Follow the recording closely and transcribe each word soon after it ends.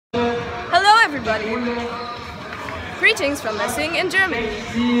everybody! Greetings from Lessing in Germany.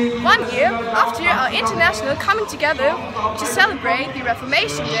 1 year after our international coming together to celebrate the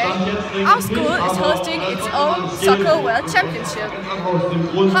Reformation Day, our school is hosting its own Soccer World Championship.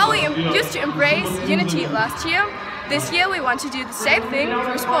 How we used to embrace unity last year, this year we want to do the same thing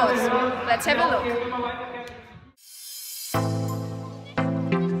through sports. Let's have a look.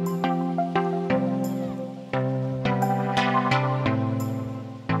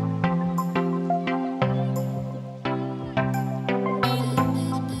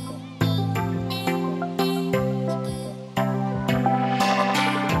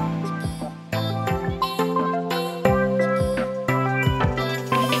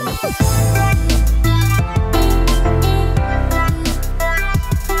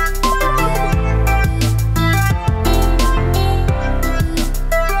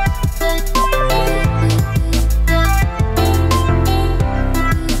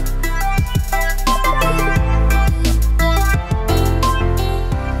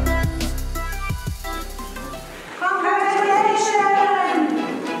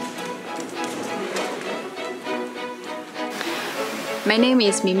 My name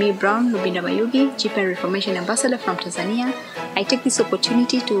is Mimi Brown Lubinda Mayugi, GPENreformation Ambassador from Tanzania. I take this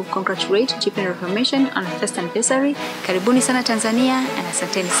opportunity to congratulate GPENreformation on the first anniversary. Karibuni sana Tanzania and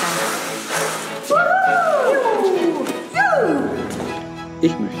asanteni sana.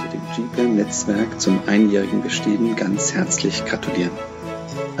 Ich möchte dem GPEN-Netzwerk zum einjährigen Bestehen ganz herzlich gratulieren.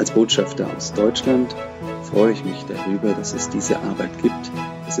 Als Botschafter aus Deutschland freue ich mich darüber, dass es diese Arbeit gibt.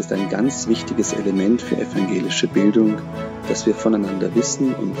 Es ist ein ganz wichtiges Element für evangelische Bildung, dass wir voneinander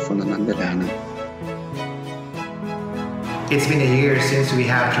wissen und voneinander lernen. It's been a year since we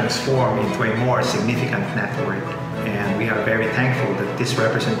have transformed into a more significant network, and we are very thankful that this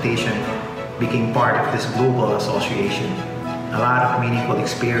representation became part of this global association. A lot of meaningful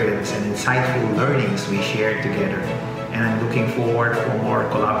experience and insightful learnings we shared together, and I'm looking forward for more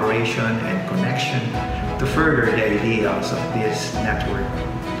collaboration and connection to further the ideas of this network.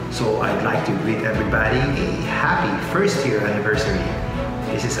 So I'd like to greet everybody a happy first year anniversary.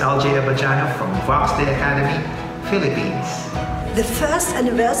 This is LJ Abajano from Vox Day Academy, Philippines. The first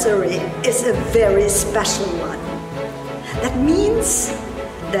anniversary is a very special one. That means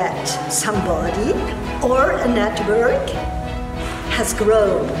that somebody or a network has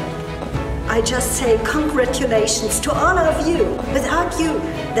grown. I just say congratulations to all of you. Without you,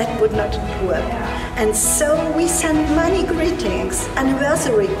 that would not work. And so we send many greetings,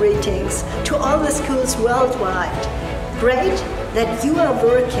 anniversary greetings, to all the schools worldwide. Great that you are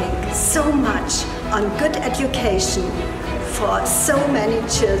working so much on good education for so many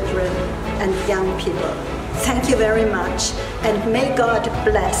children and young people. Thank you very much, and may God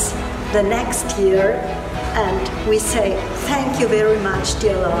bless the next year. And we say thank you very much,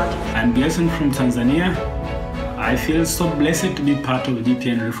 dear Lord. I'm Blessing from Tanzania. I feel so blessed to be part of the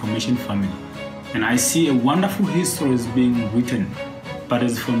GPENreformation family. And I see a wonderful history is being written. But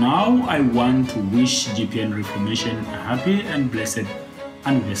as for now, I want to wish GPENreformation a happy and blessed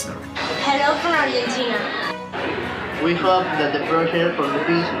anniversary. Hello from Argentina. We hope that the project for the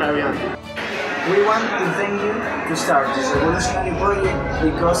peace carry on. We want to thank you to start this revolutionary project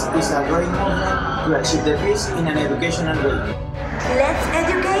because it's a great movement to achieve the peace in an educational way. Let's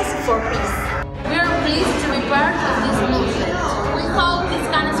educate for peace. We are pleased to be part of this movement. We hope this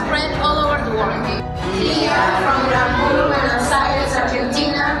can spread all over the world. We are from Buenos Aires,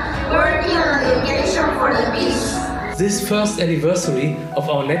 Argentina, working on education for the peace. This first anniversary of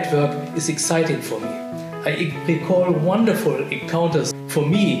our network is exciting for me. I recall wonderful encounters. For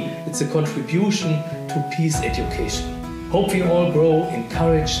me, it's a contribution to peace education. Hope we all grow in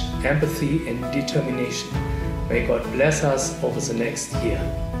courage, empathy, and determination. May God bless us over the next year.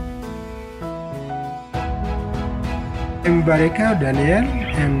 I'm Bareka Daniel,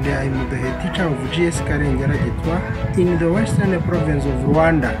 and I'm the head teacher of GS Karenjera Gitwa in the western province of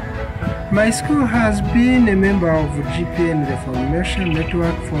Rwanda. My school has been a member of GPENreformation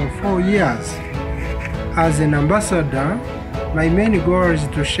network for 4 years. As an ambassador, my main goal is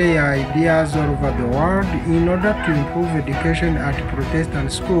to share ideas all over the world in order to improve education at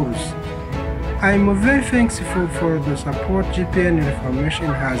Protestant schools. I am very thankful for the support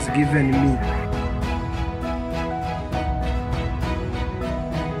GPENreformation has given me.